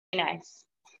Nice.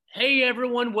 Hey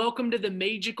everyone, welcome to the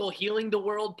Magical Healing the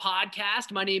World podcast.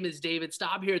 My name is David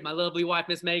Staub, here with my lovely wife,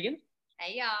 Miss Megan.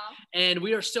 Hey y'all. And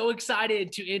we are so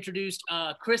excited to introduce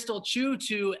Christina Chui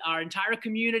to our entire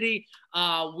community.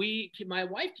 My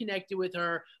wife connected with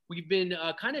her. We've been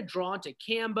kind of drawn to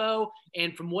Kambo,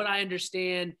 and from what I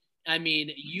understand, I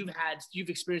mean, you've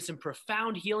experienced some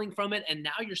profound healing from it, and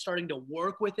now you're starting to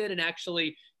work with it and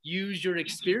actually use your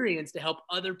experience to help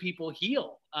other people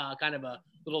heal. Kind of a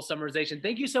little summarization.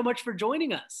 Thank you so much for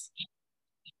joining us.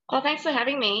 Well, thanks for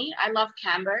having me. I love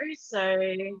Kambo, so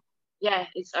yeah,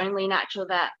 it's only natural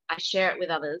that I share it with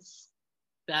others.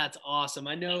 That's awesome.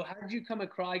 I know. How did you come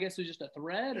across? I guess it was just a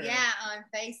thread? Or? Yeah, on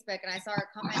Facebook, and I saw her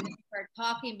comment and started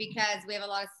talking because we have a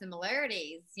lot of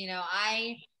similarities. You know,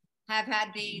 I have had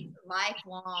these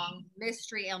lifelong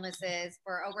mystery illnesses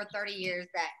for over 30 years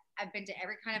that I've been to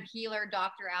every kind of healer,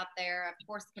 doctor out there. Of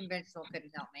course, conventional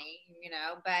couldn't help me,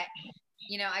 but,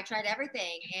 I tried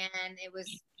everything, and it was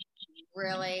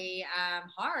really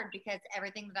hard because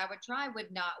everything that I would try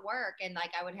would not work. And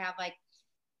I would have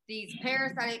these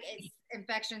parasitic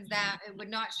infections that it would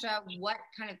not show what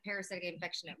kind of parasitic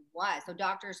infection it was. So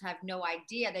doctors have no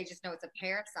idea. They just know it's a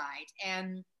parasite.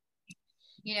 And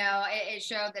it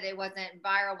showed that it wasn't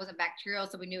viral, wasn't bacterial,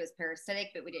 so we knew it was parasitic,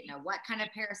 but we didn't know what kind of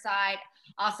parasite.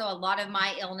 Also, a lot of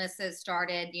my illnesses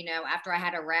started, after I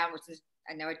had a round, which is,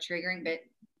 I know, a triggering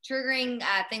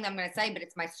thing that I'm going to say, but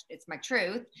it's my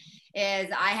truth, is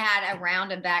I had a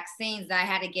round of vaccines that I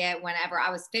had to get whenever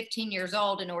I was 15 years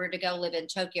old in order to go live in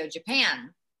Tokyo,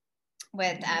 Japan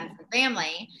with some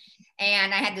family.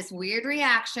 And I had this weird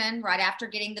reaction right after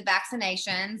getting the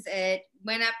vaccinations. It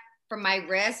went up from my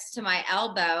wrist to my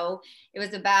elbow. It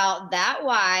was about that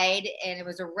wide, and it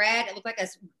was it looked like a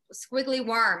squiggly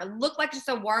worm. It looked like just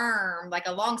a worm, like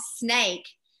a long snake.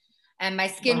 And my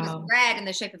skin was red in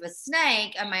the shape of a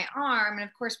snake on my arm. And of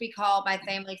course, we called, my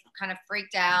family kind of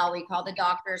freaked out. We called the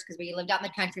doctors because we lived out in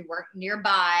the country, worked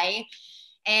nearby.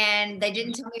 And they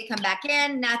didn't tell me to come back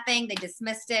in, nothing. They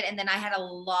dismissed it. And then I had a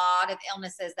lot of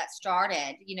illnesses that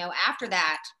started, after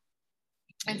that.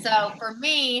 And so for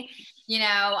me,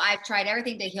 I've tried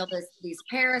everything to heal these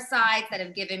parasites that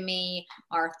have given me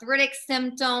arthritic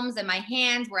symptoms in my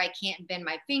hands where I can't bend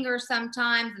my fingers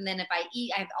sometimes. And then if I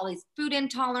eat, I have all these food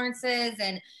intolerances.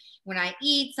 And when I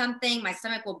eat something, my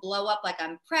stomach will blow up like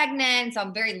I'm pregnant. So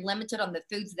I'm very limited on the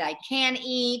foods that I can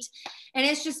eat. And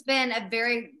it's just been a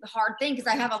very hard thing because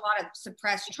I have a lot of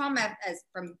suppressed trauma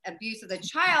from abuse as a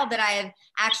child that I have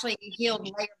actually healed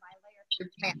later through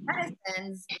plant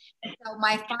medicines. And so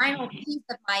my final piece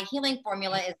of my healing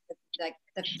formula is the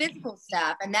physical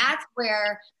stuff. And that's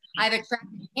where I've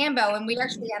attracted Kambo. And we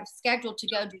actually have scheduled to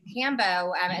go do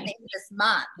Kambo at the end of this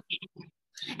month.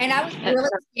 And I was really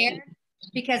scared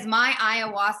because my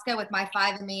ayahuasca with my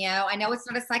 5-MeO, I know it's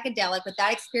not a psychedelic, but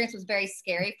that experience was very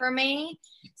scary for me.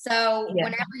 So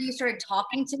whenever you started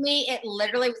talking to me, it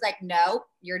literally was like, no,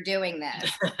 you're doing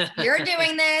this. You're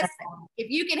doing this. If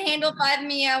you can handle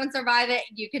 5-MeO and survive it,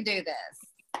 you can do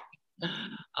this.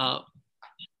 So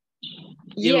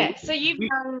you've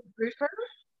done Bufo?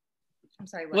 I'm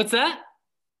sorry. What's that?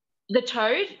 The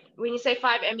toad. When you say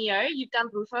 5-MeO, you've done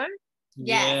Bufo?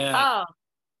 Yes. Yeah. Oh,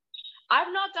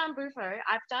 I've not done Bufo.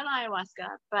 I've done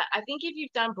ayahuasca, but I think if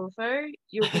you've done Bufo,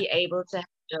 you'll be able to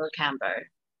handle Kambo.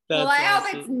 Well, I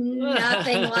hope it's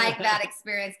nothing like that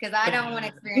experience because I don't want to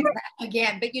experience that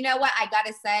again. But you know what? I got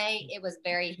to say, it was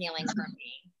very healing for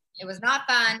me. It was not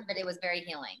fun, but it was very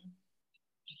healing.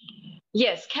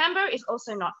 Yes, Kambo is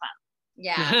also not fun.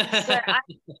 Yeah. So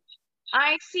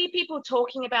I see people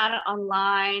talking about it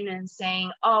online and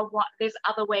saying, there's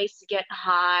other ways to get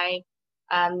high.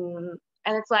 And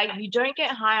it's like, you don't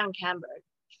get high on Kambo.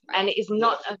 And it's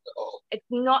not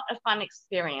a fun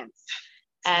experience.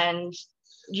 And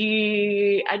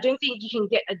I don't think you can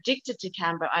get addicted to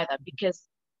Kambo either, because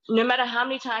no matter how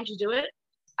many times you do it,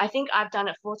 I think I've done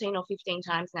it 14 or 15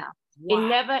 times now. Wow. It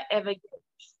never, ever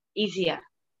gets easier.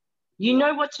 You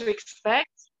know what to expect,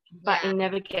 but it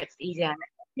never gets easier. And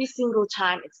every single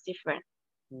time it's different.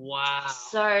 Wow.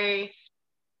 So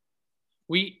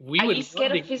we are would you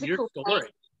scared love of physical story.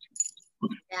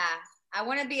 Yeah, I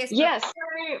want to be a yes.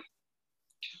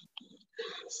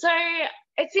 So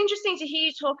it's interesting to hear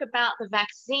you talk about the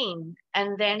vaccine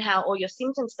and then how all your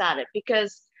symptoms started,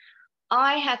 because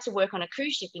I had to work on a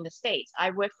cruise ship in the States.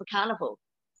 I worked for Carnival,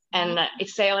 and it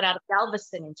sailed out of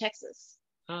Galveston in Texas.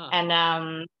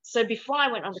 And so before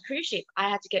I went on the cruise ship, I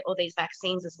had to get all these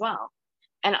vaccines as well.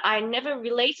 And I never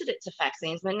related it to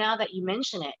vaccines, but now that you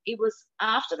mention it, it was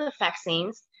after the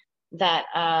vaccines that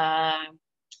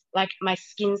like my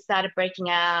skin started breaking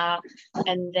out.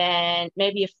 And then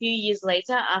maybe a few years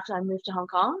later, after I moved to Hong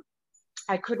Kong,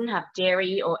 I couldn't have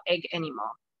dairy or egg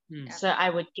anymore. So I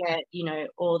would get, you know,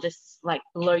 all this like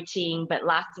bloating, but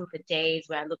lasting for days,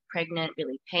 where I looked pregnant,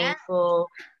 really painful,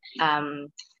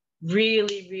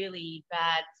 really, really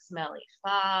bad smelly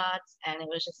farts. And it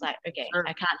was just like, okay,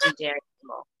 I can't do dairy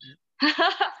anymore.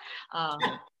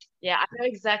 Yeah, I know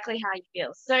exactly how you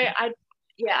feel. So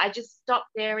I just stopped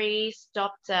dairy,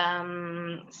 stopped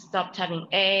having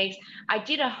eggs. I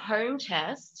did a home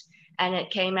test, and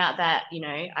it came out that, you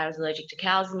know, I was allergic to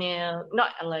cow's milk,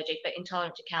 not allergic, but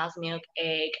intolerant to cow's milk,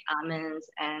 egg, almonds,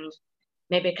 and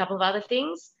maybe a couple of other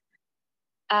things.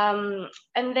 And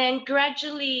then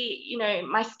gradually, you know,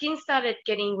 my skin started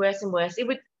getting worse and worse. It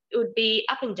would be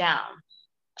up and down.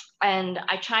 And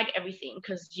I tried everything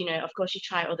because, you know, of course you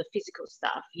try all the physical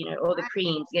stuff, you know, all the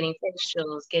creams, getting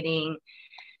facials,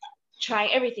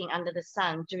 trying everything under the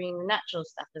sun, doing the natural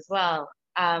stuff as well.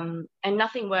 And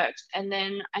nothing worked. And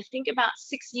then I think about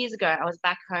 6 years ago, I was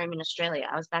back home in Australia.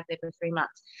 I was back there for 3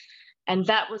 months. And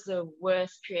that was the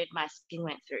worst period my skin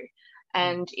went through.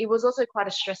 And it was also quite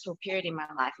a stressful period in my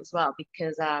life as well,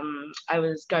 because I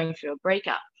was going through a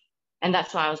breakup. And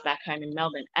that's why I was back home in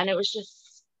Melbourne. And it was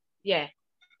just, yeah,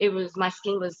 my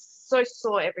skin was so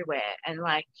sore everywhere and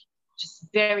like just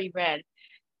very red.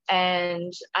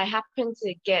 And I happened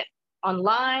to get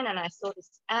online and I saw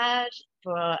this ad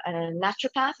for a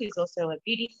naturopath who's also a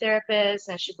beauty therapist,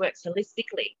 and she works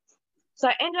holistically. So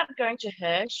I ended up going to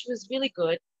her. She was really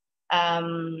good.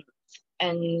 And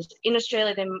in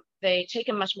Australia, they take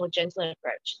a much more gentle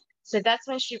approach. So that's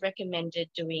when she recommended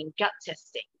doing gut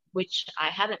testing, which I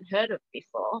hadn't heard of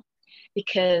before,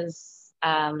 because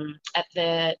at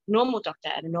the normal doctor,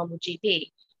 at a normal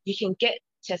GP, you can get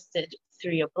tested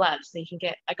through your blood. So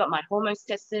I got my hormones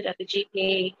tested at the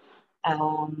GP.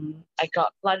 I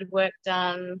got blood work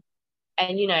done,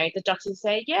 and, you know, the doctors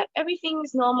say, yeah, everything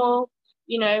is normal.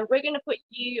 You know, we're going to put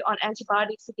you on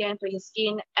antibiotics again for your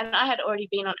skin. And I had already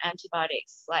been on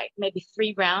antibiotics, like maybe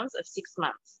 3 rounds of 6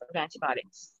 months of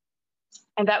antibiotics.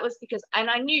 And that was because, and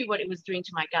I knew what it was doing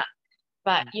to my gut,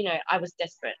 but, you know, I was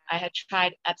desperate. I had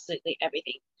tried absolutely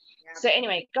everything. Yeah. So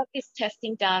anyway, got this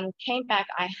testing done, came back.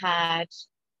 I had,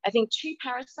 I think, 2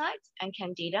 parasites and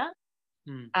candida.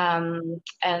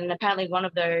 And apparently one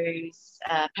of those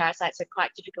parasites are quite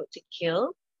difficult to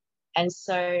kill. And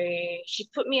so she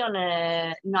put me on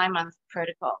a 9-month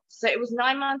protocol. So it was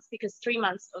 9 months because 3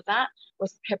 months of that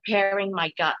was preparing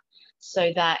my gut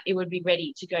so that it would be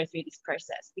ready to go through this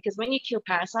process. Because when you kill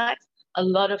parasites, a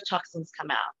lot of toxins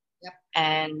come out. Yep.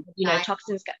 And, you know,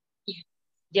 toxins,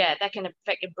 that can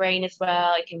affect your brain as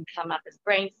well. It can come up as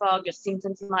brain fog. Your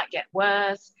symptoms might get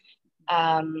worse.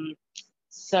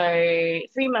 So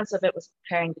 3 months of it was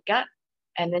preparing the gut.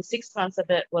 And then 6 months of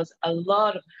it was a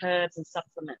lot of herbs and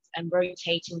supplements and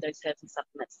rotating those herbs and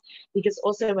supplements. Because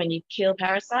also when you kill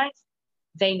parasites,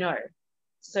 they know.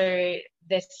 So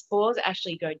their spores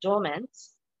actually go dormant.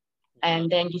 And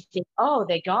then you think, oh,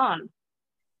 they're gone.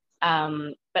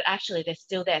 But actually they're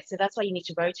still there. So that's why you need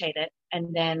to rotate it.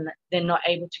 And then they're not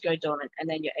able to go dormant. And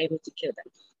then you're able to kill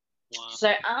them. Wow. So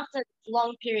after this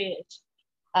long period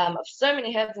of so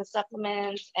many herbs and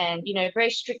supplements and, you know, very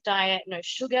strict diet, no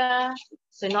sugar,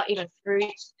 so not even fruit,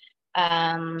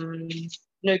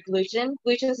 no gluten.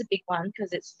 Gluten is a big one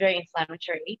because it's very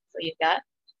inflammatory for your gut.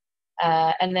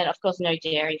 And then, of course, no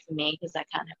dairy for me because I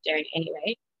can't have dairy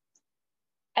anyway.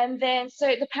 And then,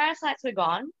 so the parasites were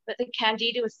gone, but the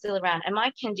candida was still around. And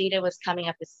my candida was coming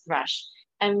up as thrush.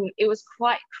 And it was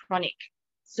quite chronic.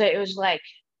 So it was like,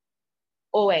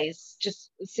 always, just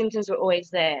the symptoms were always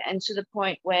there, and to the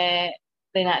point where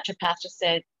the naturopath just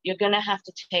said, you're going to have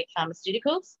to take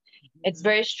pharmaceuticals. It's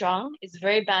very strong, it's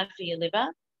very bad for your liver,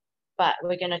 but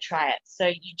we're going to try it. So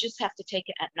you just have to take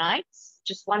it at night,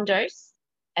 just 1 dose,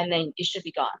 and then it should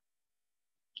be gone.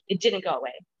 It didn't go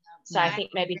away. So I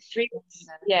think maybe 3 weeks,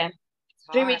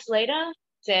 3 weeks later,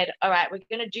 said, all right, we're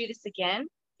going to do this again.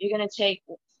 You're going to take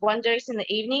 1 dose in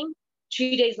the evening.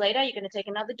 2 days later, you're going to take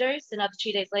another dose. Another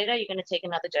 2 days later, you're going to take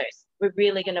another dose. We're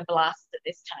really going to blast it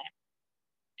this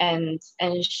time.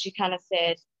 And she kind of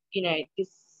said, you know, this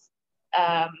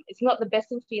it's not the best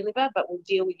thing for your liver, but we'll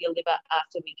deal with your liver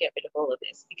after we get rid of all of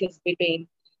this, because we've been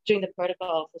doing the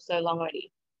protocol for so long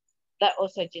already. That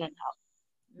also didn't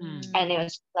help. And it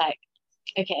was like,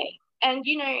 okay. And,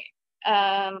 you know,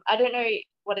 I don't know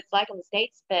what it's like in the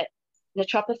States, but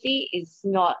naturopathy is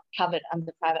not covered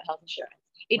under private health insurance.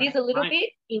 It is a little bit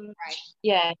in,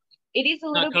 it is a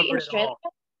little bit in Australia.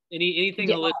 Anything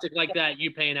holistic like that,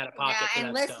 you paying out of pocket for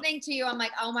and that listening to you, I'm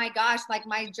like, oh my gosh, like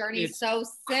my journey is so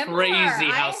similar. Crazy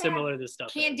how similar this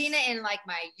stuff Candida is. in like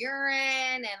my urine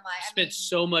and like spent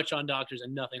so much on doctors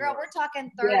and nothing. Girl, works. we're talking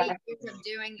 30 years of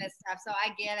doing this stuff, so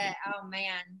I get it. Oh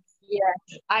man. Yeah,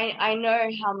 I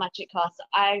know how much it costs.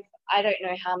 I don't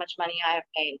know how much money I have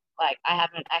paid. Like, I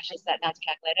haven't actually sat down to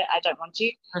calculate it. I don't want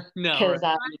to. No, because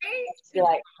right. it's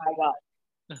like, oh my God.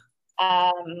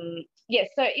 Yeah,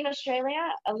 so in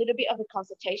Australia, a little bit of the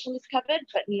consultation is covered,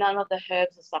 but none of the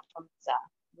herbs or supplements are.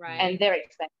 Right. And they're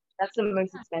expensive. That's the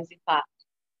most expensive part.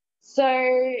 So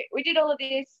we did all of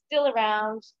this, still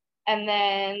around, and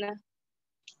then,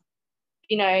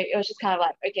 it was just kind of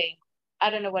like, okay, I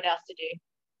don't know what else to do.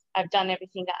 I've done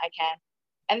everything that I can.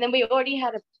 And then we already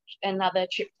had another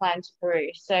trip planned to Peru.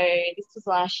 So this was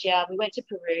last year. We went to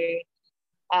Peru.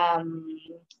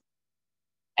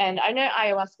 And I know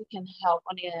ayahuasca can help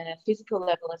on a physical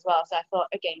level as well. So I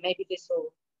thought, okay, maybe this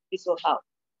will help.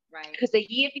 Right. Because the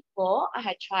year before, I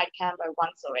had tried Kambo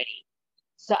once already.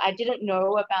 So I didn't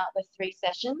know about the 3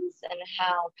 sessions and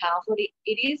how powerful it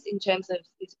is in terms of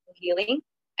physical healing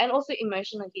and also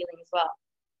emotional healing as well.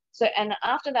 So, and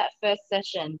after that first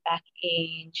session back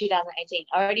in 2018,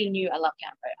 I already knew I love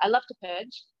Kambo. I love to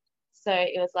purge. So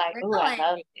it was like, oh, I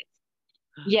love this.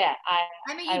 Yeah,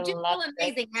 I mean, you do feel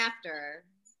amazing after.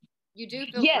 You do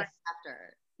feel great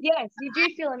after. Yes, you do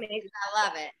feel amazing. I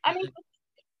love it. I mean,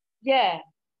 yeah.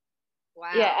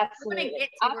 Wow. Yeah, absolutely.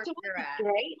 Afterwards, it's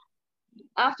great.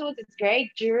 Afterwards, it's great.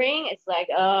 During, it's like,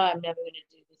 oh, I'm never going to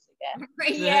do this again.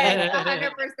 Yes,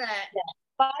 100%. Yeah.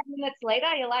 5 minutes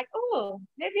later, you're like, oh,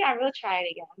 maybe I will try it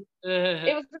again.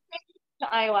 It was the same to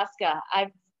ayahuasca.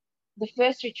 The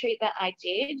first retreat that I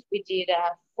did, we did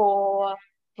 4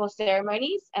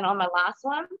 ceremonies, and on my last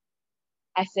one,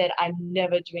 I said, I'm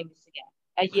never doing this again.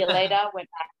 A year later, went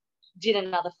back, did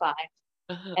another 5.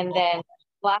 And then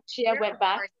last year, went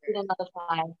back, did another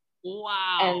 5.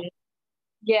 Wow. And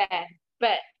yeah,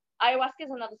 but ayahuasca is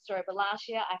another story. But last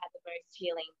year, I had the most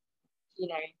healing,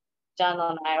 done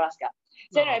on ayahuasca.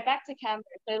 So no, back to Kambo.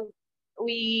 So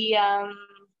we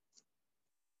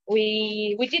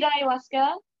did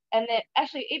ayahuasca, and then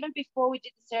actually even before we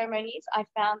did the ceremonies, I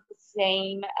found the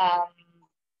same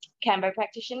Kambo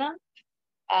practitioner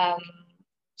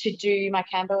to do my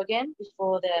Kambo again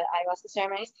before the ayahuasca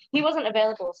ceremonies. He wasn't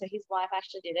available, so his wife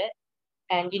actually did it,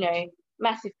 and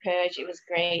massive purge. It was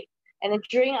great. And then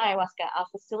during ayahuasca, our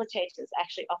facilitators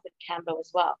actually offered Kambo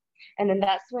as well. And then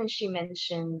that's when she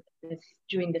mentioned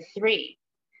doing the 3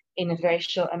 in a very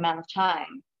short amount of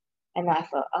time. And I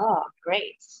thought, oh,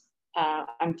 great.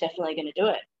 I'm definitely going to do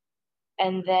it.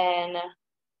 And then,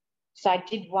 so I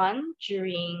did one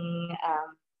during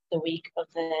the week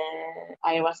of the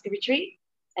ayahuasca retreat.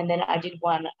 And then I did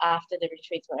one after the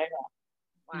retreats were over.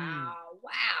 Wow.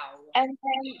 And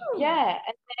then,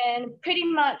 and then pretty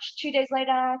much 2 days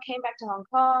later, I came back to Hong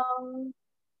Kong.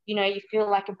 You feel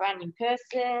like a brand new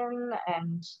person,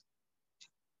 and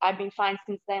I've been fine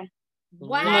since then.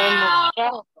 Wow.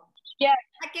 Yeah.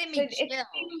 That gave me chills.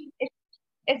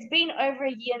 It's been over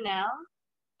a year now.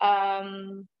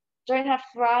 Don't have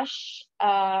thrush.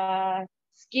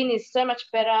 Skin is so much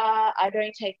better. I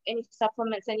don't take any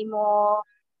supplements anymore.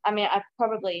 I mean, I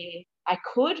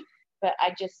could, but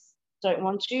I just don't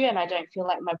want to, and I don't feel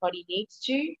like my body needs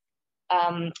to.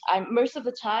 Most of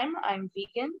the time I'm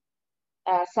vegan.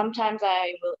 Sometimes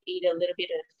I will eat a little bit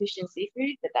of fish and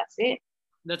seafood, but that's it.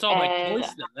 That's all by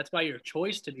choice, though. That's by your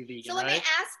choice to be vegan. So let me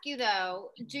ask you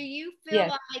though, do you feel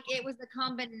like it was a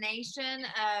combination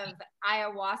of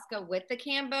ayahuasca with the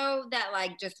Kambo that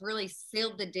like just really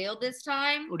sealed the deal this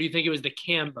time? Or do you think it was the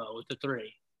Kambo with the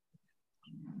 3?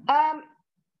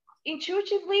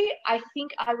 Intuitively, I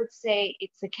think I would say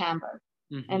it's the Kambo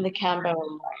and the Kambo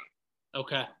alone.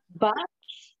 Okay. But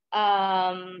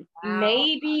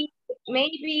maybe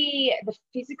the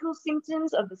physical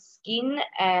symptoms of the skin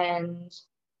and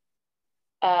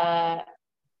the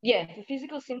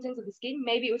physical symptoms of the skin,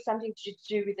 maybe it was something to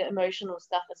do with the emotional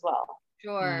stuff as well.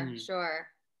 Sure.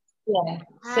 Yeah.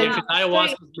 So because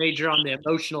ayahuasca is major on the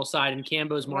emotional side and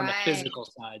Kambo is more on the physical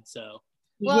side. So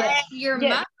well, and your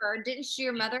mother, didn't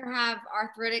your mother have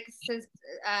arthritis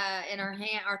in her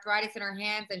hand, arthritis in her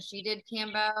hands, and she did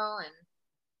Kambo and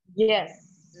yes.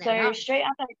 So straight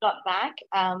after I got back,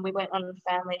 we went on a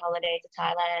family holiday to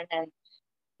Thailand, and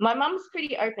my mum's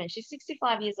pretty open. She's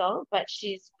 65 years old, but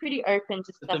she's pretty open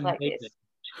to stuff like this.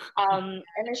 And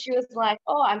then she was like,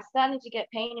 oh, I'm starting to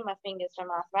get pain in my fingers from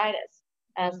arthritis.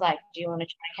 And I was like, do you want to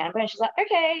try Kambo? And she's like,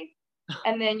 okay.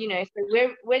 And then, so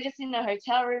we're just in a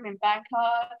hotel room in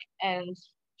Bangkok, and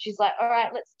she's like, all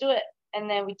right, let's do it. And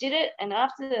then we did it. And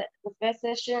after the first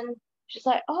session, She's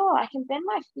like, oh, I can bend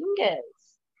my fingers.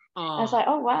 I was Oh, like,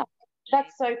 oh wow,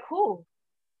 that's so cool.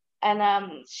 And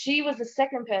she was the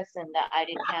second person that I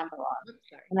did camber on.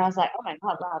 And I was like, oh my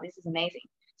God, wow, this is amazing.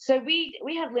 So we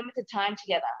had limited time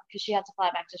together because she had to fly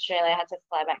back to Australia, I had to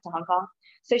fly back to Hong Kong.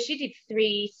 So she did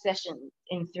 3 sessions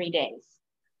in 3 days.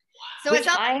 So it's Which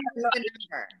not I the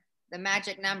number, the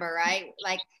magic number, right?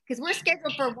 Like, because we're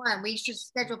scheduled for 1, we should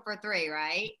schedule for 3,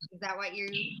 right? Is that what you?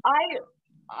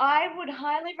 I would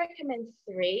highly recommend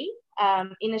 3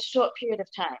 in a short period of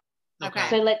time. Okay.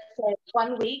 So let's say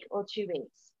 1 week or 2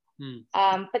 weeks.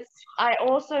 But I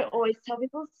also always tell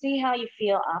people, see how you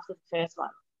feel after the first one.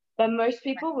 But most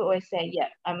people will always say, yeah,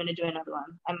 I'm going to do another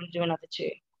one. I'm going to do another 2.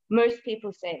 Most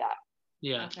people say that.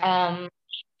 yeah. Okay.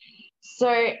 So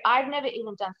I've never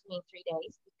even done 3 in 3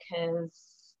 days because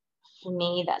for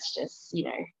me, that's just,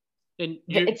 And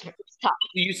it's tough.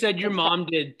 you said your mom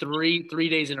did 3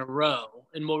 days in a row.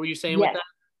 And what were you saying with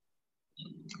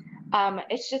that?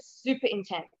 It's just super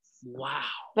intense. Wow.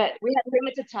 But we had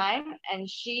limited time, and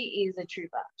she is a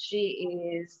trooper.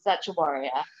 She is such a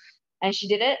warrior, and she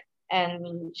did it.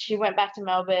 And she went back to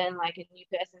Melbourne like a new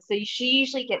person. So she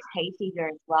usually gets hay fever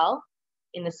as well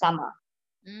in the summer,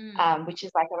 which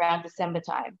is like around December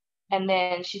time. And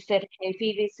then she said hay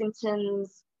fever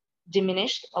symptoms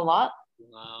diminished a lot.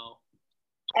 Wow.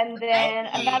 And then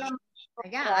about a month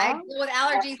I deal with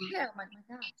allergies too. Oh my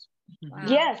gosh. Wow.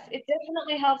 Yes, it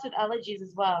definitely helps with allergies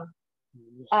as well.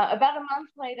 About a month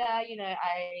later, I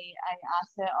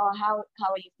asked her, oh, how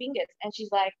are your fingers? And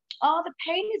she's like, oh, the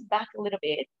pain is back a little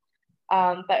bit,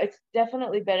 but it's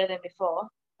definitely better than before.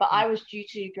 But I was due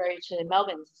to go to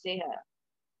Melbourne to see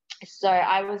her. So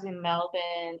I was in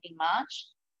Melbourne in March.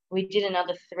 We did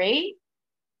another 3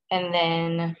 and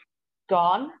then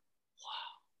gone.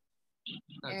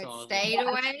 And it stayed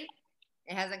away?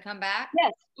 It hasn't come back?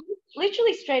 Yes,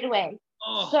 literally straight away.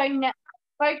 Oh. So now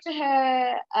I spoke to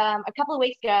her a couple of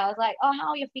weeks ago. I was like, oh, how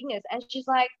are your fingers? And she's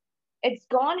like, it's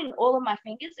gone in all of my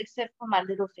fingers except for my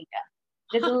little finger.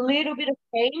 There's a little bit of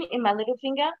pain in my little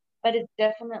finger, but it's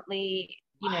definitely,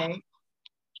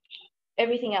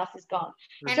 everything else is gone.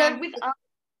 And so with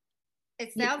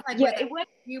it sounds like with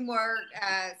a few more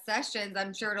sessions,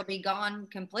 I'm sure it'll be gone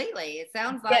completely. It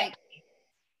sounds like.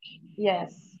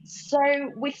 Yes. So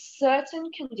with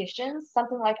certain conditions,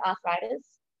 something like arthritis,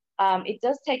 it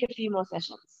does take a few more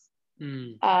sessions.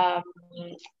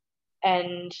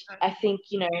 And I think,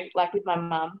 like with my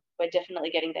mum, we're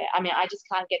definitely getting there. I mean, I just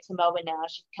can't get to Melbourne now.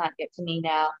 She can't get to me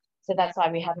now. So that's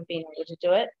why we haven't been able to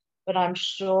do it. But I'm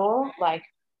sure, like,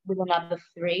 with another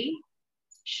 3,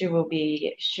 she will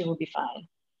be fine.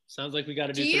 Sounds like we got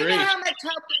to do 3. Do you know how much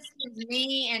help this gives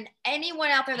me and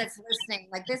anyone out there that's listening?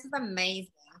 Like, this is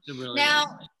amazing. Really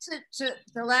now, to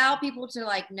allow people to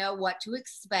know what to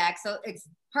expect. So it's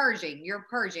purging. You're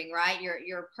purging, right?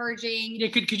 You're purging. Yeah.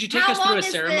 Could you take us through a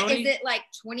ceremony? Is it like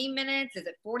 20 minutes? Is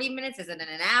it 40 minutes? Is it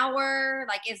an hour?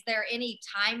 Like, is there any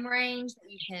time range that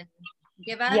you can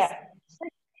give us? Yeah.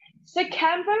 So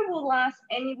Kambo will last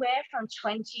anywhere from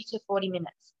 20 to 40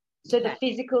 minutes. So the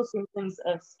physical symptoms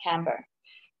of Kambo.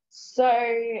 So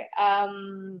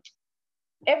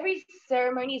every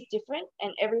ceremony is different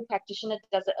and every practitioner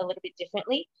does it a little bit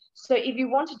differently. So if you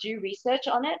want to do research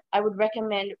on it, I would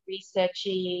recommend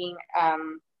researching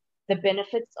the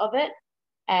benefits of it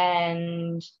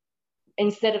and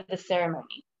instead of the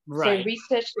ceremony. Right. So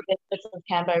research the benefits of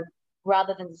Kambo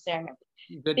rather than the ceremony.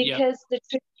 Good, because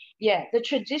the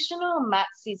traditional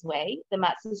Matsis way, the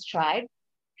Matsis tribe,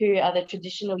 who are the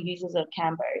traditional users of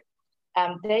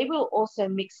Kambo, they will also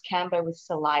mix Kambo with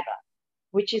saliva,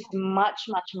 which is much,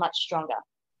 much, much stronger.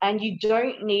 And you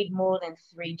don't need more than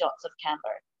 3 dots of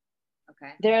Kambo.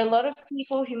 Okay. There are a lot of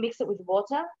people who mix it with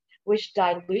water, which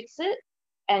dilutes it,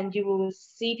 and you will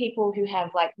see people who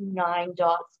have like 9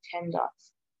 dots, 10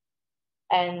 dots.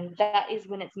 And that is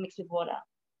when it's mixed with water.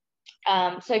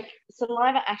 So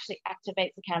saliva actually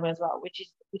activates the Kambo as well,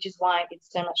 which is why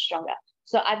it's so much stronger.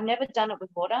 So I've never done it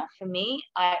with water. For me,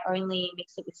 I only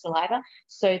mix it with saliva.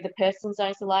 So the person's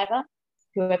own saliva,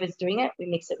 whoever's doing it, we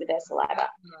mix it with their saliva.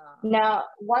 Now,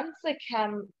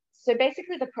 so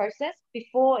basically the process,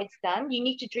 before it's done, you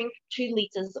need to drink 2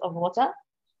 liters of water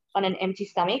on an empty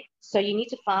stomach. So you need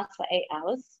to fast for 8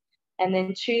 hours and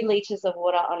then 2 liters of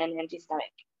water on an empty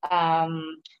stomach.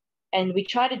 And we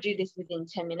try to do this within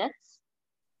 10 minutes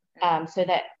so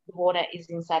that the water is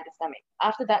inside the stomach.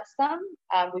 After that's done,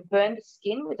 we burn the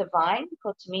skin with a vine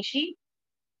called tamishi.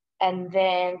 And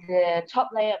then the top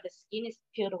layer of the skin is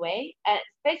peeled away. And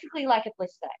it's basically like a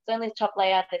blister. It's only the top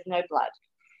layer, there's no blood.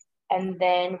 And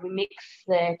then we mix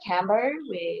the Kambo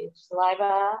with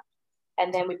saliva,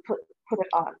 and then we put it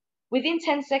on. Within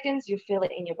 10 seconds, you feel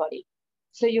it in your body.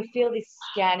 So you'll feel this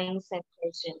scanning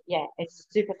sensation. Yeah, it's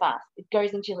super fast. It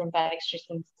goes into your lymphatic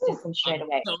system straight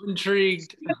away. So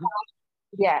intrigued.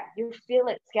 Yeah, you feel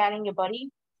it scanning your body.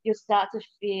 You'll start to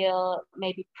feel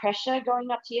maybe pressure going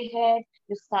up to your head.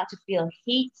 You'll start to feel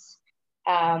heat.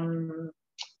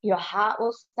 Your heart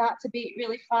will start to beat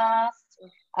really fast.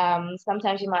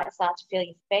 Sometimes you might start to feel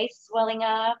your face swelling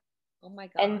up. Oh my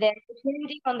God. And then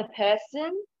depending on the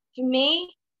person, for me,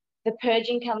 the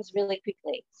purging comes really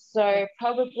quickly. So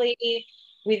probably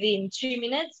within 2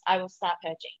 minutes, I will start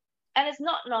purging. And it's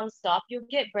not non-stop. You'll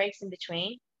get breaks in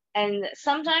between. And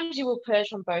sometimes you will purge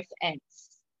from both ends.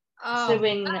 Oh, so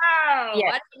when, yeah,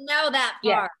 yeah, I didn't know that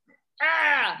yeah,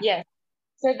 part. yeah.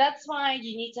 So that's why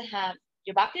you need to have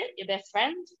your bucket, your best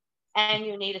friend, and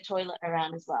you need a toilet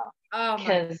around as well. Oh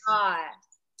my God.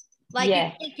 Like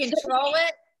yeah. you can control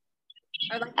it?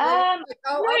 Or like, No,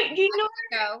 oh, you know,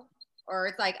 go. Or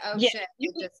it's like, oh yeah, shit,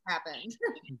 it just happened.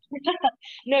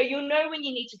 no, you'll know when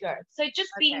you need to go. So just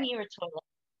be Okay. near a toilet.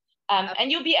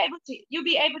 And you'll be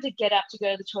able to get up to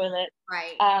go to the toilet.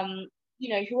 Right. You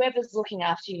know, whoever's looking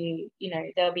after you, you know,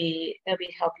 they'll be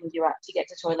helping you up to get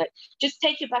to the toilet. Just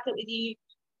take your bucket with you.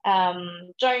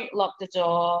 Don't lock the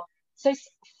door. So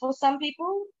for some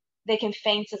people, they can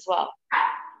faint as well.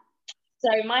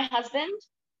 So my husband,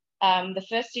 the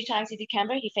first 2 times he did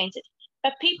Canberra, he fainted.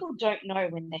 But people don't know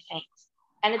when they faint.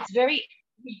 And it's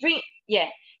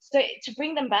so to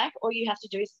bring them back, all you have to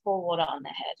do is pour water on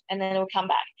their head and then it'll come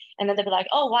back. And then they'll be like,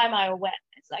 oh, why am I all wet?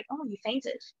 It's like, oh, you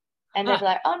fainted. And they'll be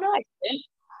like, oh, no, I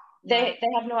didn't. They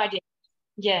have no idea.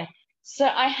 Yeah. So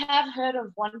I have heard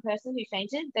of one person who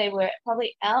fainted. They were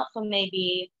probably out for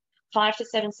maybe 5 to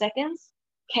 7 seconds,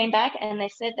 came back, and they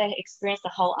said they experienced a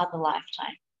whole other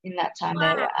lifetime in that time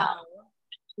they were out.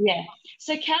 Yeah.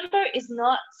 So Kambo is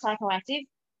not psychoactive,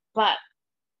 but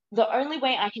the only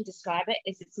way I can describe it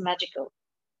is it's magical.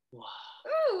 Wow.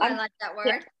 Ooh, I like that word.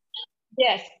 Yeah,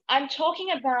 yes. I'm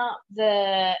talking about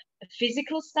the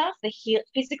physical stuff, the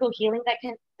physical healing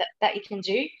that you can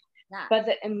do. Yeah. But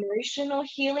the emotional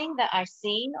healing that I've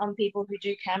seen on people who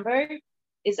do Kambo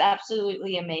is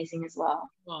absolutely amazing as well.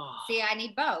 Wow. See, I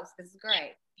need both. This is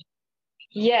great.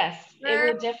 Yes,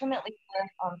 it will definitely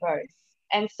work on both.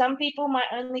 And some people might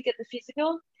only get the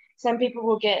physical, some people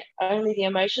will get only the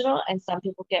emotional, and some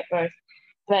people get both.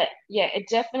 But yeah, it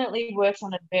definitely works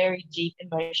on a very deep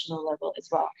emotional level as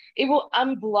well. It will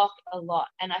unblock a lot.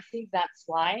 And I think that's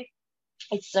why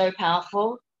it's so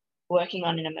powerful working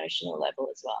on an emotional level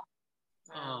as well.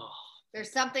 Oh.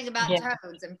 There's something about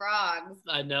toads and frogs.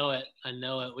 I know it.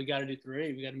 We got to do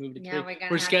 3. We got to move to 3. Yeah,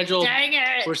 we're scheduled. Dang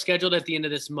it. We're scheduled at the end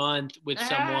of this month with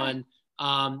someone.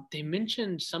 They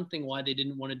mentioned something why they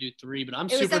didn't want to do 3, but I'm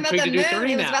super intrigued to do 3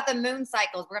 now. It was about the moon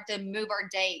cycles. We're going to have to move our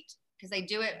date because they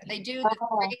do the 3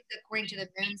 according to the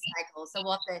moon cycle. So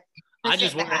we'll have to.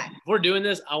 If we're doing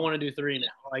this, I want to do 3 now.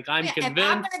 Like I'm convinced. If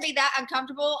I'm going to be that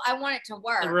uncomfortable, I want it to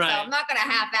work. Right. So I'm not going to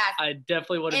half-ass. I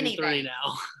definitely want to do 3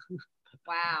 now.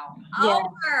 Wow. Oh,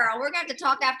 girl, we're going to have to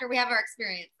talk after we have our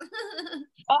experience.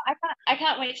 Oh, I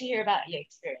can't wait to hear about your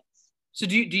experience. So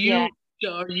do you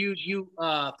are you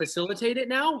facilitate it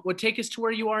now? Well, take us to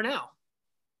where you are now.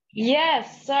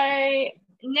 Yes. So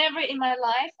never in my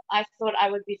life I thought I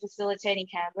would be facilitating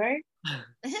Kambo.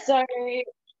 So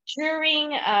during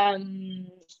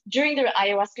the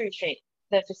ayahuasca retreat,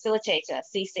 the facilitator,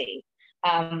 Cece,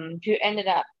 who ended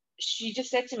up, she just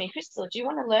said to me, Crystal, do you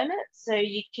want to learn it so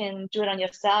you can do it on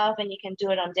yourself and you can do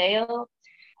it on Dale?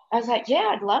 I was like, yeah,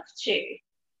 I'd love to.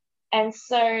 And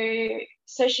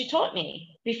so she taught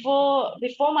me before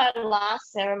my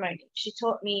last ceremony. She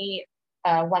taught me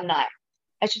one night,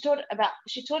 and she taught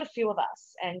a few of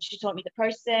us, and she taught me the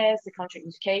process, the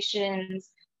contraindications,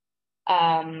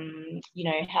 you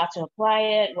know, how to apply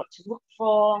it, what to look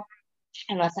for.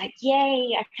 And I was like,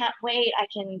 yay, I can't wait. I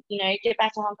can, you know, get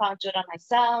back to Hong Kong and do it on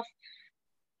myself.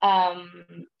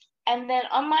 And then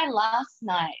on my last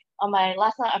night of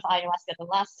ayahuasca, the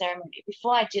last ceremony,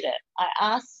 before I did it, I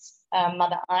asked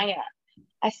Mother Aya,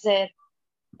 I said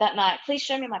that night, please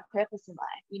show me my purpose in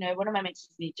life. You know, what am I meant to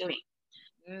be doing?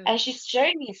 And she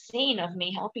showed me a scene of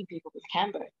me helping people with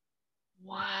Kambo.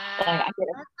 Wow. Like,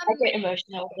 I get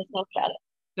emotional when I talk about it.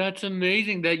 That's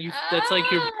amazing that's like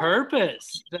your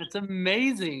purpose. That's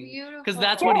amazing. Because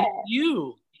that's what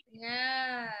you.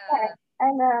 Yeah.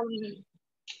 And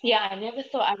I never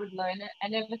thought I would learn it. I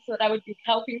never thought I would be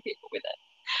helping people with it.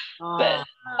 But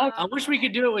I wish we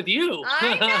could do it with you.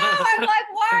 I know. I'm like,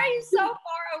 why are you so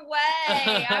far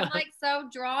away? I'm like so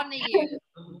drawn to you.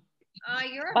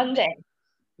 You're one day.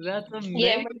 That's amazing.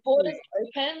 Yeah, when borders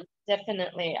open,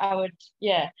 definitely I would.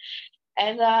 Yeah.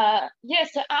 And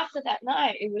so after that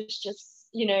night, it was just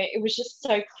you know, it was just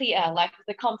so clear, like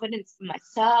the confidence in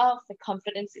myself, the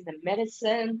confidence in the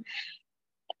medicine,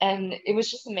 and it was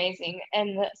just amazing.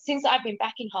 And since I've been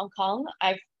back in Hong Kong,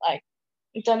 I've like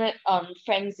done it on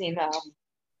friends in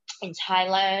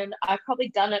Thailand. I've probably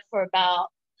done it for about,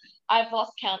 I've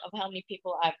lost count of how many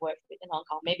people I've worked with in Hong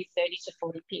Kong, maybe 30 to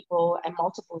 40 people, and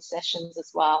multiple sessions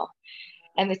as well.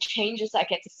 And the changes I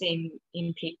get to see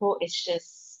in people, it's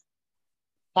just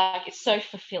like, it's so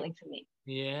fulfilling for me.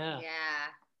 Yeah.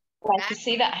 Like to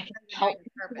see that I can help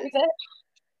people with it,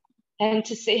 and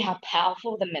to see how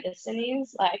powerful the medicine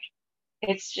is. Like,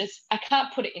 it's just, I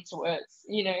can't put it into words,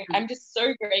 you know. I'm just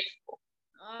so grateful.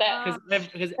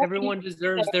 Because everyone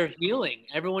deserves their healing.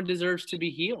 Everyone deserves to be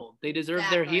healed. They deserve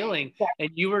their healing. And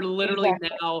you are literally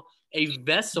now a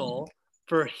vessel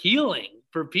for healing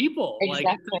for people. Like,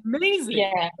 it's amazing.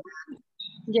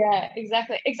 Yeah,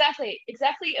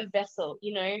 exactly a vessel,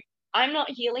 you know. I'm not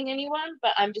healing anyone,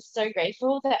 but I'm just so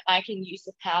grateful that I can use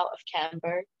the power of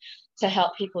Kambo to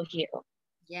help people heal.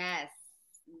 Yes.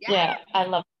 Yeah, I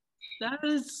love it. That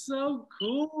is so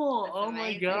cool. That's oh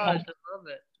amazing. My gosh, I love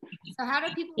it. So how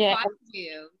do people find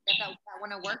you that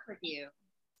want to work with you?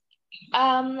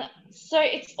 So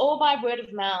it's all by word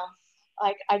of mouth.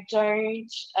 Like, I don't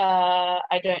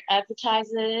advertise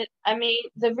it. I mean,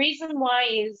 the reason why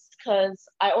is because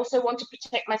I also want to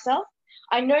protect myself.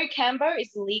 I know Kambo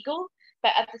is legal,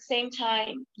 but at the same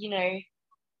time, you know,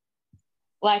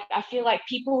 like, I feel like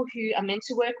people who are meant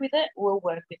to work with it will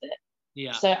work with it.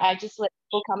 Yeah. So I just let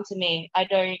people come to me. I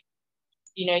don't,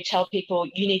 you know, tell people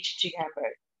you need to do Kambo.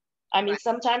 I mean,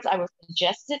 sometimes I will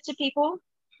suggest it to people.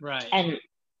 Right. And,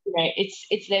 you know,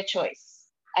 it's their choice.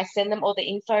 I send them all the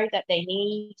info that they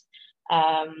need.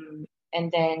 And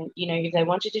then, you know, if they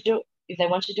want to do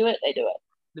it, they do it.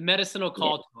 The medicine will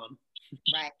call to them.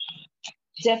 Right.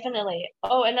 Definitely.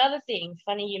 Oh, another thing,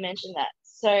 funny you mentioned that.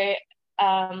 So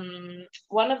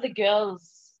one of the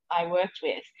girls I worked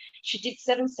with, she did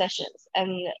 7 sessions, and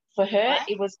for her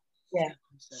it was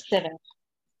 7.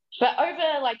 But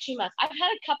over like 2 months, I've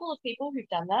had a couple of people who've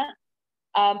done that.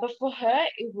 But for her,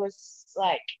 it was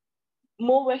like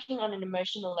more working on an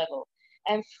emotional level.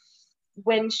 And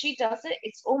when she does it,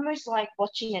 it's almost like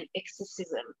watching an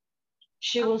exorcism.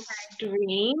 She will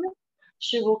scream,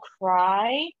 she will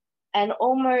cry, and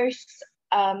almost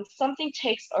something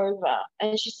takes over.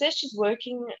 And she says she's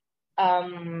working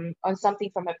on something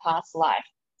from her past life.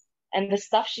 And the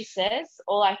stuff she says,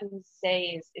 all I can say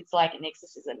is it's like an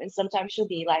exorcism. And sometimes she'll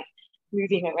be like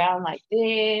moving around like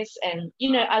this. And, you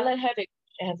know, I let her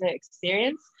have the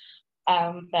experience.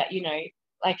 But, you know,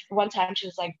 like one time she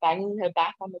was like banging her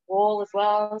back on the wall as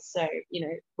well. So, you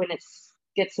know, when it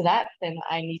gets to that, then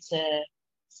I need to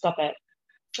stop it.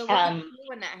 So what do you do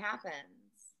when that happens?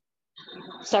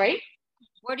 Sorry?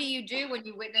 What do you do when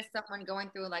you witness someone going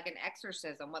through like an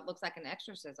exorcism? What looks like an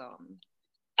exorcism?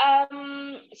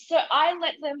 So I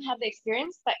let them have the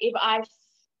experience, but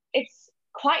it's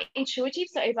quite intuitive.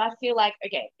 So if I feel like,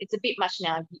 okay, it's a bit much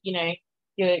now, you know,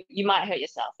 you might hurt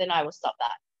yourself, then I will stop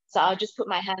that. So I'll just put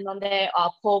my hand on there.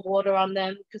 I'll pour water on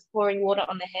them, because pouring water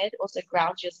on the head also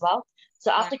grounds you as well.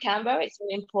 So after Kambo, it's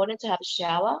really important to have a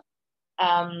shower.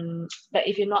 But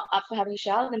if you're not up for having a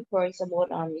shower, then pouring some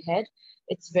water on your head,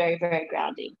 it's very, very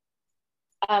grounding.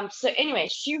 So anyway,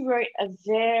 she wrote a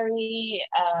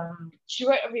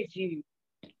review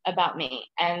about me,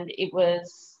 and it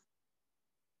was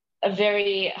a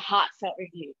very heartfelt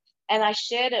review. And I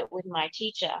shared it with my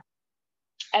teacher.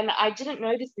 And I didn't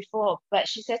know this before, but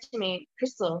she said to me,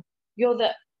 Crystal,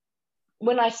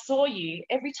 when I saw you,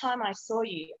 every time I saw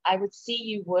you, I would see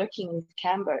you working with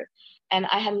Kambo. And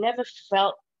I had never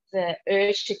felt the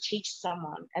urge to teach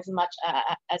someone as much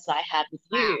as I had with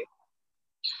you.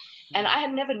 And I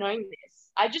had never known this.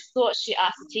 I just thought she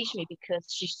asked to teach me because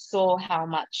she saw how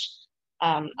much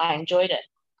I enjoyed it.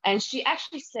 And she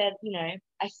actually said, you know,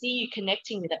 I see you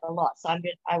connecting with it a lot, so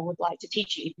I would like to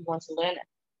teach you if you want to learn it.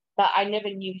 But I never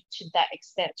knew to that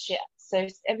extent. So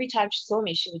every time she saw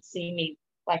me, she would see me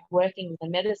like working with the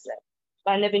medicine.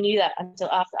 But I never knew that until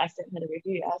after I sent her the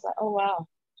review. I was like, oh, wow.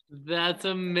 That's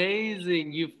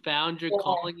amazing. You found your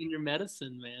calling in your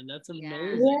medicine, man. That's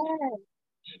amazing. Yeah.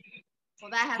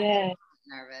 Well, that has been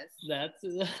nervous. That's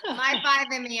my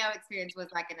 5-MeO experience was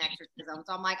like an exorcism.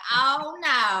 So I'm like, oh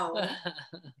no.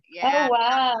 Yeah. Oh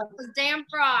wow. Those damn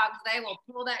frogs, they will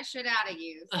pull that shit out of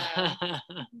you. So I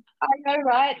know,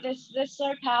 right? They're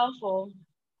so powerful.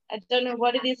 I don't know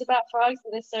what it is about frogs,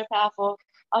 but they're so powerful.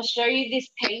 I'll show you this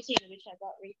painting which I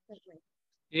got recently.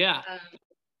 Yeah. I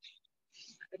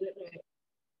don't know.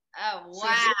 Oh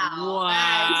wow. Wow.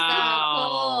 That's so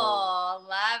cool.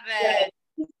 Love it.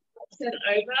 Yeah. Sent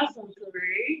over from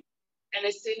Peru. And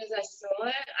as soon as I saw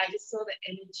it, I just saw the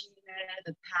energy in it,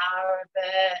 the power of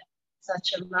it,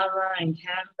 such a mama and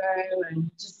Kambo,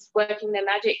 and just working their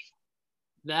magic.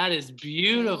 That is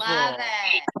beautiful. Love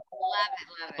it. Love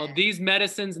it. Well, these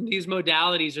medicines and these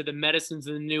modalities are the medicines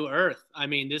of the new earth. I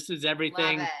mean, this is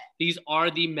everything. These are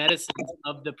the medicines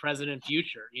of the present and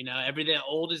future. You know, everything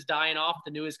old is dying off,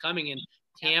 the new is coming. And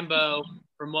Kambo,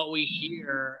 from what we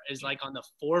hear, is like on the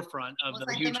forefront of the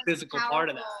huge physical part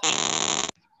of that.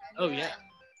 Oh, yeah.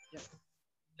 I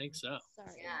think so.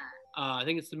 Sorry. Yeah. I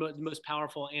think it's the most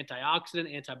powerful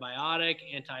antioxidant, antibiotic,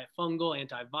 antifungal,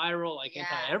 antiviral, like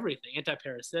anti-everything,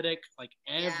 anti-parasitic, like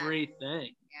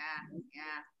everything.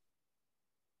 Yeah.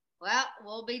 Well,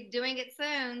 we'll be doing it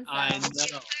soon. So. I know.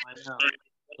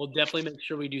 We'll definitely make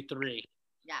sure we do 3.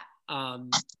 Yeah.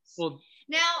 Well,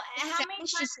 now, how many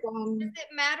times does it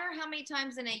matter how many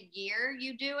times in a year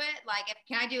you do it? Like,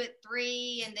 can I do it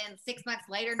 3 and then 6 months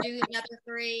later do another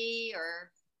 3 or?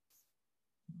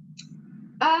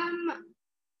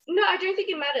 No, I don't think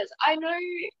it matters. I know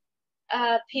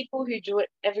people who do it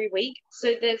every week.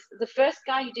 So there's the first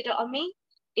guy who did it on me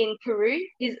in Peru.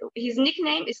 His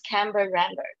nickname is Kambo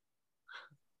Rambo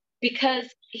because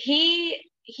he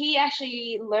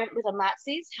actually learned with the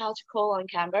Matsis how to call on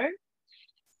Kambo,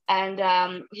 and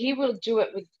he will do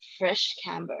it with fresh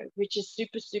Kambo, which is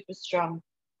super, super strong.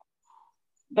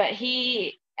 But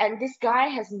this guy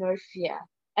has no fear.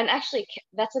 And actually,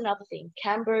 that's another thing.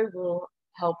 Kambo will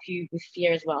help you with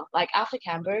fear as well. Like after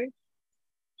Kambo,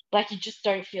 like you just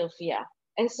don't feel fear.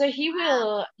 And so he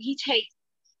takes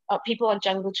people on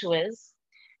jungle tours,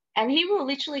 and he will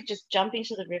literally just jump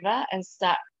into the river and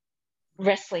start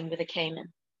wrestling with a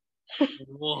caiman.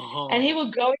 Whoa. And he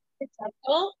will go into the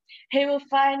jungle, he will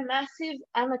find massive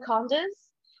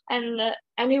anacondas, and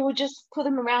he will just put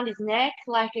them around his neck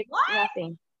like it's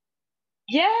nothing.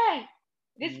 Yeah.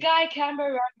 This guy, Kambo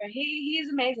Rambo, he is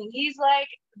amazing. He's like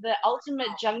the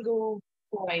ultimate jungle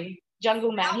boy,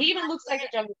 jungle man. He even looks like a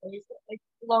jungle boy. He's got like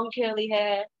long curly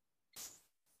hair.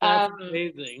 That's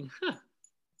amazing.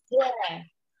 Yeah.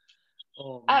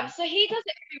 Oh, so he does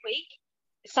it every week,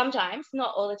 sometimes,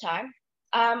 not all the time.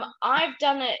 I've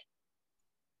done it.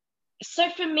 So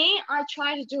for me, I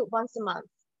try to do it once a month.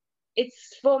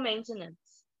 It's for maintenance.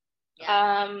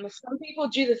 Some people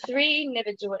do the 3,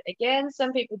 never do it again.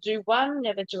 Some people do 1,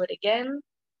 never do it again.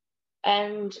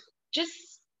 And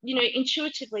just,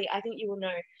 intuitively, I think you will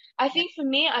know. I think for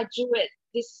me, I do it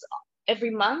this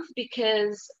every month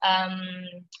because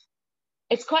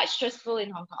it's quite stressful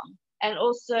in Hong Kong. And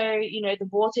also, the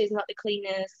water is not the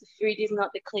cleanest, the food is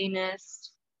not the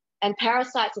cleanest, and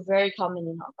parasites are very common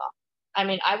in Hong Kong. I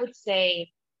mean, I would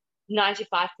say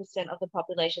 95% of the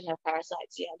population have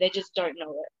parasites. Yeah, they just don't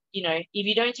know it. If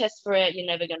you don't test for it, you're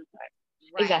never going to know.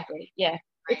 Right. Exactly. Yeah.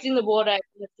 Right. It's in the water,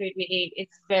 in the food we eat.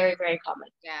 It's very, very common.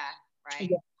 Yeah.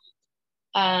 Right. Yeah.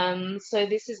 So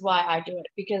this is why I do it,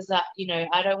 because I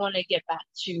don't want to get back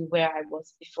to where I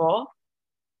was before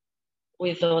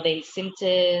with all these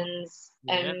symptoms.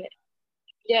 Yeah. And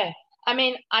yeah, I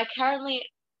mean, I currently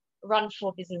run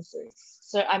 4 businesses,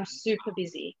 so I'm super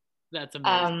busy. That's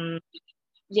amazing.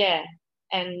 Yeah,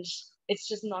 and it's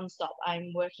just nonstop.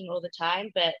 I'm working all the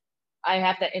time, but I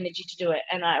have that energy to do it.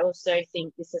 And I also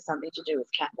think this has something to do with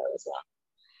Kambo as well.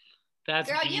 That's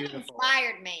Girl, beautiful. you've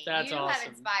inspired me. That's awesome. You have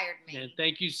inspired me. And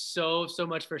thank you so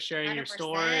much for sharing 100%, your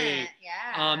story.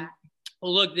 Yeah.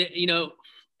 Well, look, at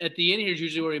the end here is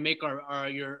usually where we make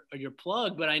your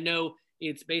plug, but I know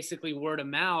it's basically word of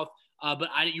mouth.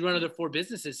 But you run other 4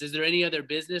 businesses. Is there any other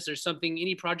business or something,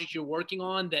 any project you're working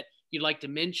on that you'd like to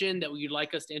mention that you'd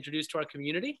like us to introduce to our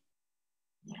community?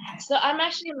 So I'm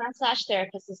actually a massage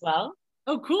therapist as well.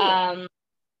 Oh, cool.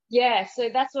 Yeah, so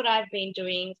that's what I've been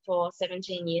doing for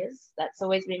 17 years. That's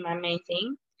always been my main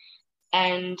thing.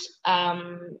 And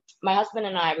my husband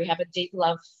and I, we have a deep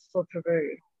love for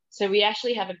Peru. So we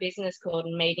actually have a business called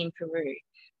Made in Peru,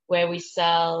 where we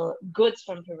sell goods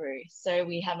from Peru. So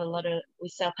we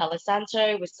sell Palo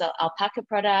Santo, we sell alpaca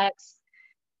products.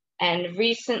 And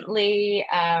recently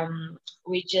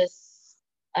we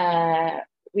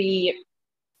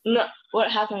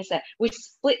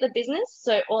split the business.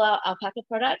 So all our alpaca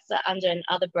products are under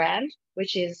another brand,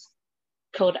 which is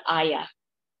called Aya.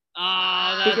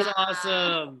 Oh, that's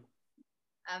awesome.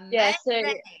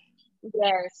 Amazing.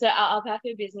 So our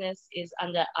alpaca business is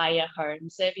under Aya Home.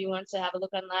 So if you want to have a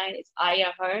look online, it's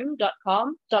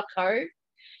ayahome.co.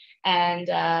 And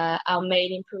our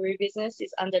Made in Peru business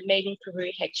is under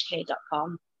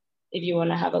madeinperuhk.com if you want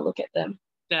to have a look at them.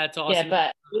 That's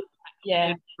awesome. Yeah.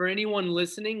 And for anyone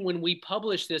listening, when we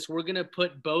publish this, we're going to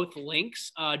put both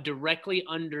links directly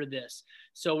under this.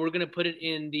 So we're going to put it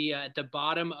in the at the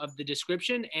bottom of the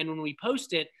description. And when we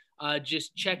post it,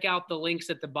 just check out the links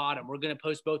at the bottom. We're going to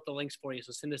post both the links for you.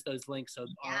 So send us those links so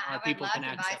our people can access. I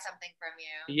would love to buy something from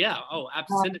you. Yeah. Oh,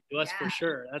 absolutely. Send it to us for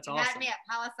sure. That's awesome. You had me at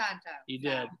Palo Santo. You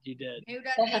did. You did. Who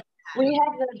doesn't eat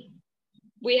that?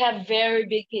 We have very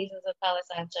big pieces of Palo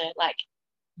Santo, like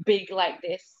big like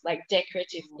this, like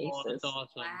decorative pieces. That's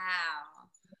awesome.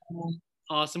 Wow.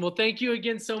 Awesome. Well, thank you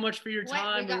again so much for your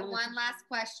time. We got one last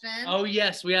question. Oh,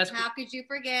 yes. We asked. How could you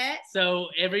forget? So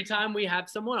every time we have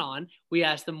someone on, we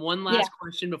ask them one last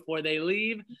question before they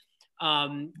leave.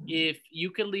 If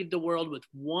you could leave the world with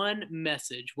one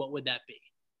message, what would that be?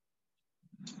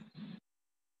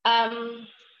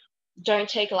 Don't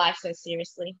take life so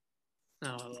seriously. Oh,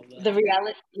 I love that. The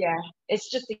reality, it's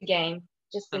just a game.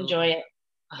 Just enjoy it.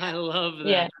 I love that.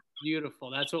 Yeah. Beautiful.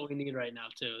 That's what we need right now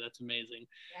too. That's amazing.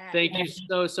 Yeah. Thank you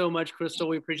so much, Crystal.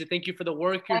 We appreciate it. Thank you for the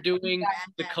work you're doing.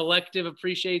 The collective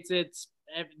appreciates it.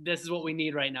 This is what we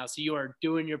need right now. So you are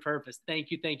doing your purpose.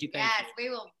 Thank you. Yes, we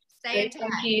will stay in touch.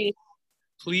 Thank you.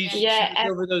 Please send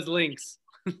over those links.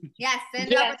 Yes,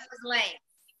 send over those links.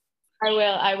 I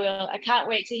will. I can't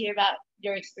wait to hear about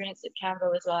your experience at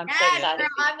Kambo as well. I'm so excited.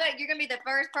 Girl, you're going to be the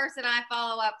first person I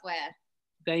follow up with.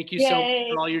 Thank you so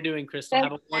much for all you're doing, Crystal.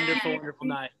 Have a wonderful, wonderful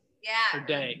night. Yeah. Or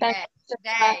day. Have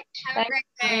a great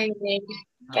day.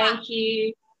 Thank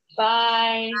you.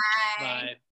 Bye. Bye. Bye.